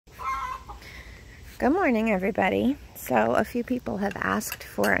Good morning, everybody. So a few people have asked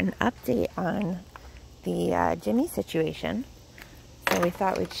for an update on the Jimmy situation, so we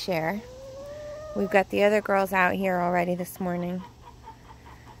thought we'd share. We've got the other girls out here already this morning.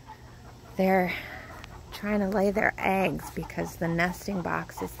 They're trying to lay their eggs because the nesting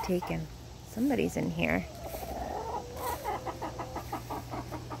box is taken. Somebody's in here.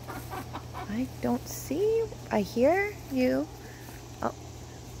 I don't see you. I hear you. Oh.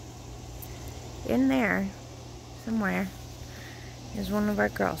 In there somewhere is one of our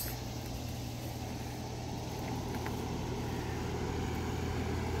girls.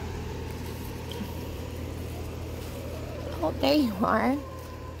 Oh, there you are.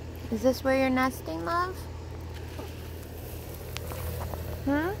 Is this where you're nesting, love?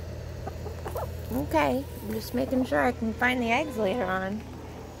 Huh? Okay, I'm just making sure I can find the eggs later on.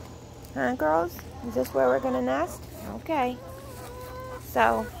 Huh, girls? Is this where we're gonna nest? Okay.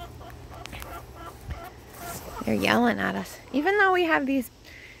 So they're yelling at us. Even though we have these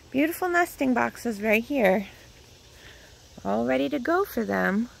beautiful nesting boxes right here, all ready to go for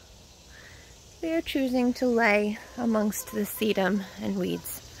them, they are choosing to lay amongst the sedum and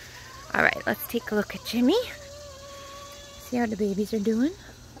weeds. All right, let's take a look at Jimmy. See how the babies are doing?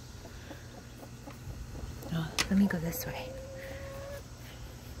 Oh, let me go this way.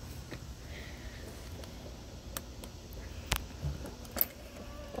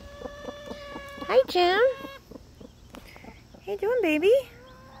 Hi, Jim. How you doing, baby?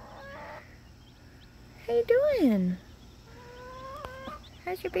 How you doing?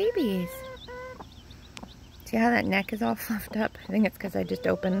 How's your babies? See how that neck is all fluffed up? I think it's because I just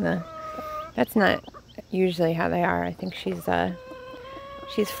opened the... That's not usually how they are. I think she's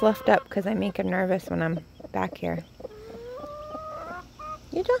fluffed up because I make her nervous when I'm back here.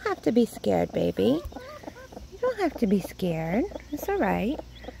 You don't have to be scared, baby. You don't have to be scared. It's all right.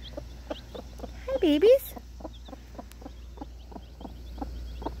 Hi, babies.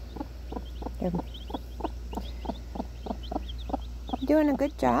 You're doing a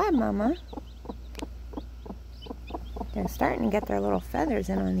good job, Mama. They're starting to get their little feathers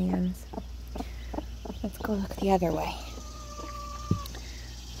in on the ends. Let's go look the other way.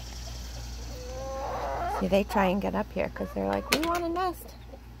 See, they try and get up here because they're like, we want a nest.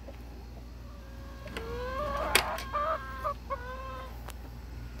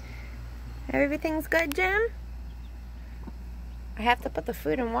 Everything's good, Jim? I have to put the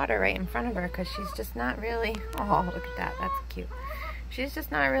food and water right in front of her because she's just not really... Oh, look at that. That's cute. She's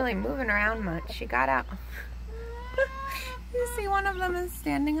just not really moving around much. She got out... You see one of them is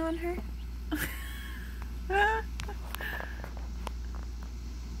standing on her?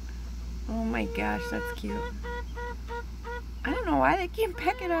 Oh my gosh, that's cute. I don't know why they keep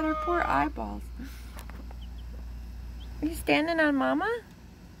pecking at her poor eyeballs. Are you standing on Mama?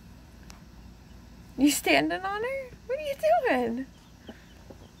 You standing on her? What are you doing?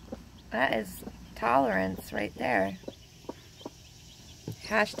 That is tolerance right there.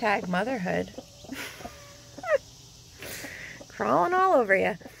 Hashtag motherhood. Crawling all over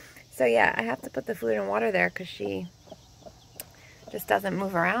you. So yeah, I have to put the food and water there because she just doesn't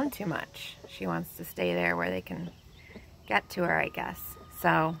move around too much. She wants to stay there where they can get to her, I guess.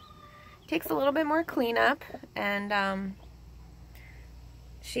 So takes a little bit more cleanup, and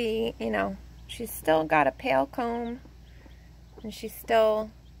she, you know, she's still got a pale comb, and she's still,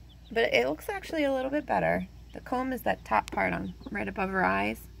 but it looks actually a little bit better. The comb is that top part on right above her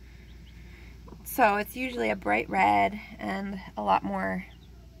eyes. So it's usually a bright red and a lot more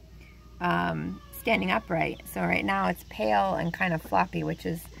standing upright. So right now it's pale and kind of floppy, which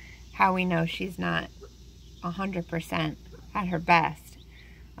is how we know she's not 100% at her best.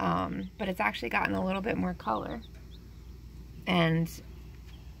 But it's actually gotten a little bit more color. And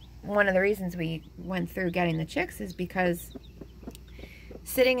one of the reasons we went through getting the chicks is because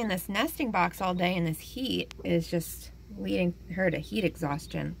sitting in this nesting box all day in this heat is just leading her to heat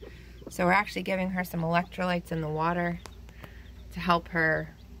exhaustion. So we're actually giving her some electrolytes in the water to help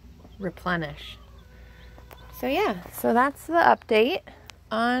her replenish. So yeah, so that's the update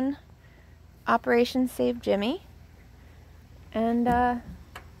on Operation Save Jimmy. And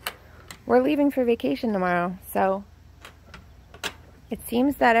we're leaving for vacation tomorrow, so it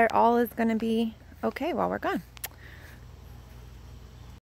seems that it all is going to be okay while we're gone.